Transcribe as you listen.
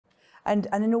And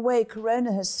in a way,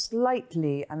 Corona has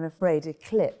slightly, I'm afraid,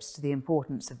 eclipsed the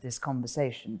importance of this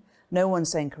conversation. No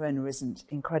one's saying Corona isn't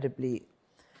incredibly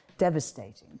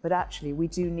devastating, but actually we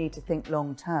do need to think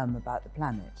long term about the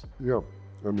planet. Yeah,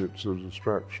 I mean, it's a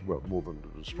distraction, well, more than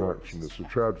a distraction, it's a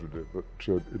tragedy, but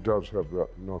it does have that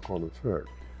knock-on effect.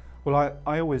 Well,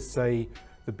 I always say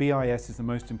the BIS is the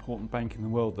most important bank in the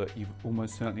world that you've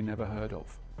almost certainly never heard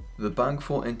of. The Bank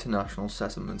for International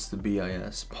Settlements, the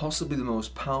BIS, possibly the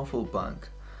most powerful bank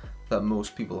that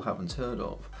most people haven't heard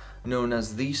of, known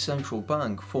as the central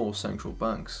bank for central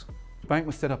banks. The bank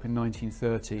was set up in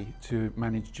 1930 to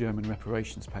manage German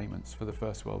reparations payments for the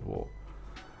First World War.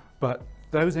 But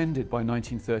those ended by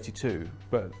 1932,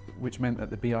 which meant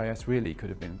that the BIS really could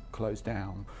have been closed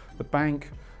down. The bank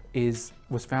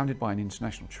was founded by an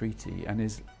international treaty, and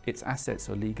its assets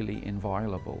are legally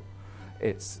inviolable.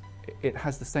 It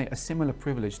has a similar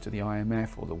privilege to the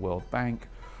IMF or the World Bank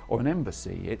or an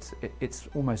embassy. It's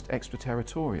almost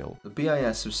extraterritorial. The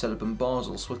BIS was set up in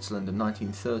Basel, Switzerland in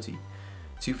 1930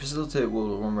 to facilitate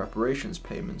World War I reparations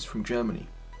payments from Germany.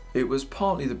 It was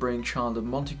partly the brainchild of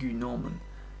Montagu Norman,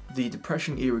 the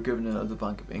Depression-era governor of the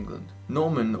Bank of England.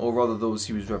 Norman, or rather those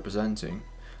he was representing,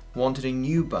 wanted a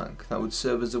new bank that would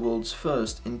serve as the world's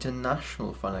first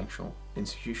international financial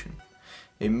institution.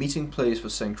 A meeting place for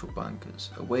central bankers,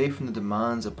 away from the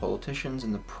demands of politicians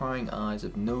and the prying eyes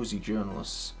of nosy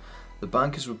journalists. The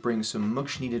bankers would bring some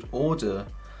much-needed order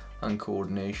and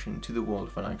coordination to the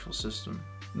world financial system.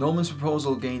 Norman's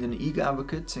proposal gained an eager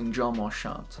advocate in Hjalmar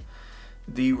Schacht,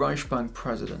 the Reichsbank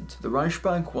president. The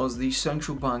Reichsbank was the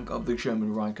central bank of the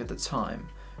German Reich at the time.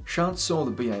 Schacht saw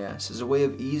the BIS as a way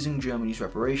of easing Germany's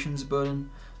reparations burden,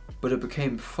 but it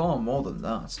became far more than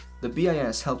that. The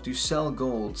BIS helped to sell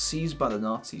gold seized by the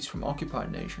Nazis from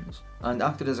occupied nations, and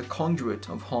acted as a conduit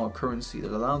of hard currency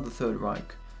that allowed the Third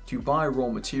Reich to buy raw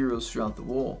materials throughout the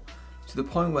war, to the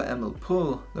point where Emil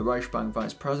Pull, the Reichsbank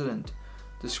vice president,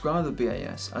 described the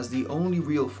BIS as the only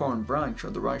real foreign branch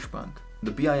of the Reichsbank.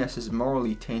 The BIS's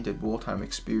morally tainted wartime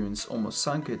experience almost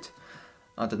sank it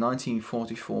at the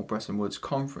 1944 Bretton Woods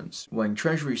Conference, when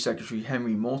Treasury Secretary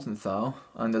Henry Morgenthau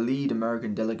and the lead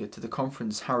American delegate to the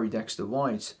conference, Harry Dexter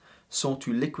White, sought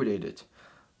to liquidate it,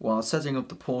 while setting up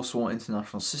the post-war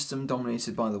international system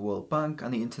dominated by the World Bank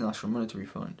and the International Monetary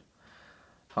Fund.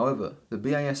 However, the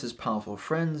BIS's powerful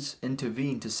friends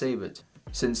intervened to save it.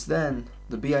 Since then,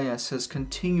 the BIS has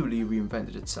continually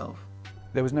reinvented itself.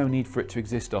 There was no need for it to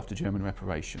exist after German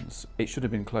reparations. It should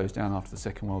have been closed down after the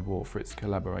Second World War for its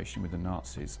collaboration with the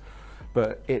Nazis.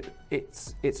 But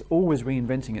it's always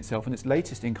reinventing itself, and its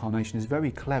latest incarnation is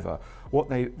very clever. What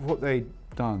they've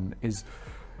done is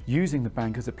using the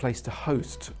bank as a place to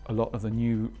host a lot of the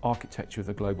new architecture of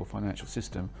the global financial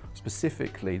system,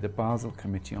 specifically the Basel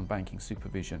Committee on Banking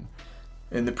Supervision.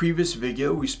 In the previous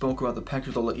video, we spoke about the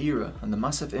petrodollar era and the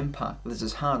massive impact this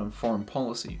has had on foreign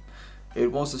policy. It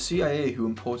was the CIA who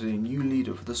imported a new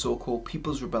leader for the so-called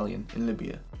People's Rebellion in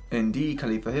Libya. Indeed,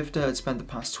 Khalifa Haftar had spent the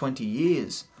past 20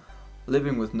 years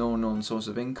living with no known source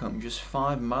of income just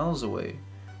 5 miles away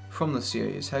from the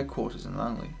CIA's headquarters in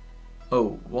Langley.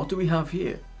 Oh, what do we have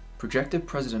here? Projected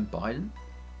President Biden?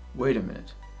 Wait a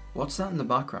minute, what's that in the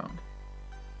background?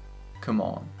 Come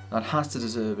on, that has to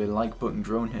deserve a like button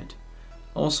drone hit.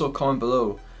 Also, comment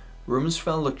below,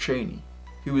 Rumsfeld or Cheney,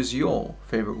 who is your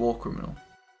favourite war criminal?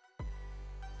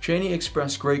 Cheney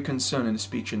expressed great concern in a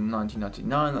speech in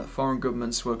 1999 that foreign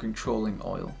governments were controlling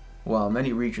oil. While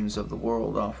many regions of the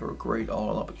world offer great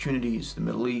oil opportunities, the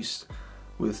Middle East,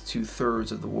 with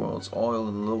 2/3 of the world's oil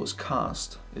and the lowest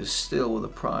cost, is still where the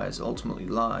prize ultimately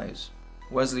lies.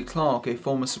 Wesley Clark, a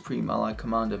former Supreme Allied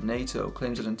Commander of NATO,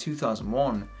 claims that in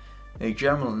 2001, a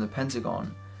general in the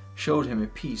Pentagon showed him a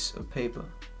piece of paper.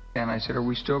 And I said, "Are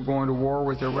we still going to war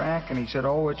with Iraq?" And he said,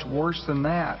 "Oh, it's worse than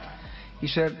that." He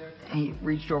said, he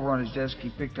reached over on his desk, he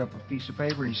picked up a piece of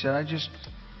paper, and he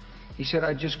said,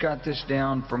 I just got this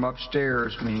down from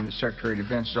upstairs, meaning the Secretary of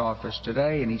Defense's office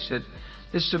today, and he said,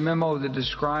 this is a memo that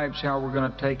describes how we're going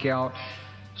to take out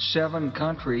 7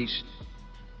 countries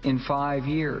in 5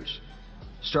 years,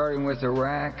 starting with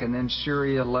Iraq, and then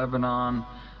Syria, Lebanon,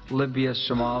 Libya,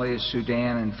 Somalia,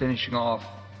 Sudan, and finishing off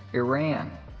Iran.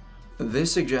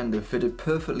 This agenda fitted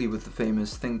perfectly with the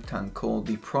famous think tank called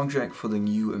the Project for the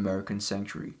New American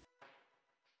Century.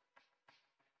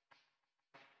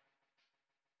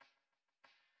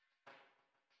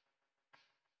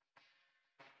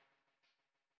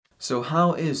 So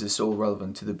how is this all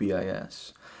relevant to the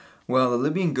BIS? Well, the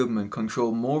Libyan government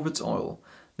controlled more of its oil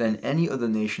than any other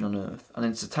nation on earth, and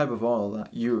it's the type of oil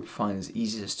that Europe finds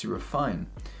easiest to refine.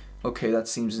 Okay, that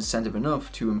seems incentive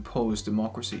enough to impose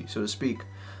democracy, so to speak,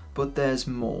 but there's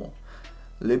more.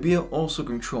 Libya also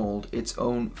controlled its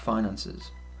own finances.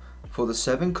 For the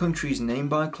 7 countries named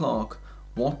by Clark,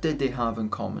 what did they have in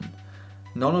common?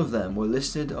 None of them were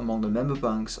listed among the member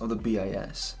banks of the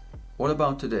BIS. What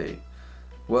about today?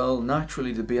 Well,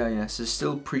 naturally the BIS is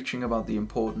still preaching about the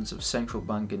importance of central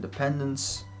bank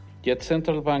independence. Yet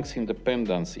central bank's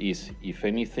independence is, if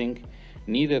anything,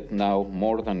 needed now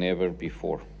more than ever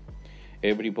before.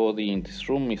 Everybody in this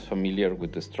room is familiar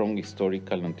with the strong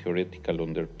historical and theoretical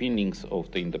underpinnings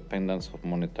of the independence of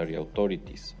monetary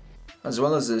authorities. As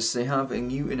well as this, they have a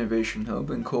new innovation hub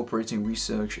incorporating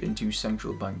research into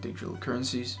central bank digital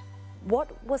currencies.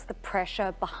 What was the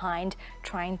pressure behind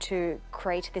trying to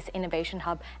create this innovation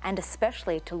hub, and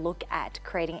especially to look at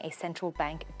creating a central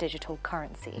bank digital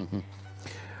currency? Mm-hmm.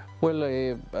 Well,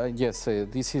 yes,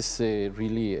 this is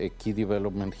really a key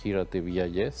development here at the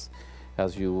BIS.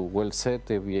 As you well said,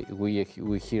 we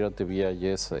here at the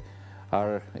BIS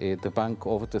are the bank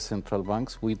of the central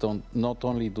banks. We don't not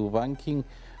only do banking,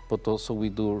 but also we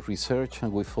do research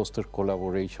and we foster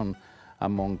collaboration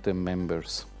among the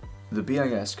members. The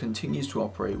BIS continues to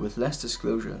operate with less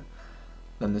disclosure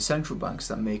than the central banks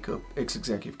that make up its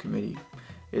executive committee.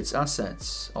 Its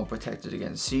assets are protected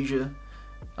against seizure,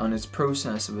 and its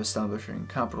process of establishing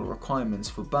capital requirements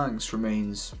for banks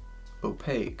remains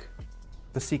opaque.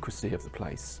 The secrecy of the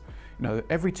place. You know,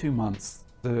 every 2 months,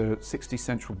 the 60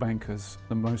 central bankers,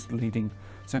 the most leading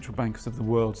central bankers of the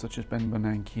world, such as Ben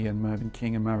Bernanke and Mervyn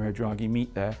King and Mario Draghi,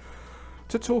 meet there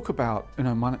to talk about, you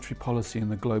know, monetary policy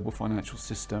and the global financial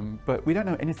system. But we don't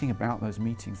know anything about those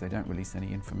meetings. They don't release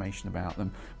any information about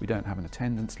them. We don't have an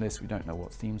attendance list. We don't know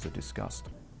what themes are discussed.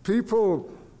 People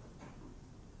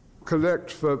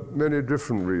collect for many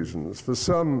different reasons. For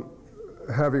some,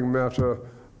 having matter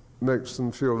makes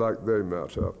them feel like they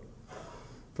matter.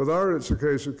 For others, it's a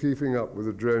case of keeping up with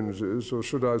the Joneses, or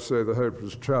should I say the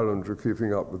hopeless challenge of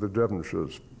keeping up with the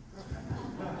Devonshires.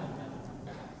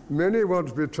 Many want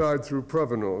to be tied through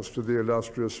provenance to the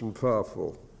illustrious and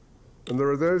powerful, and there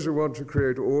are those who want to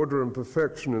create order and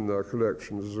perfection in their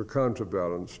collections as a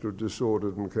counterbalance to a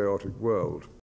disordered and chaotic world.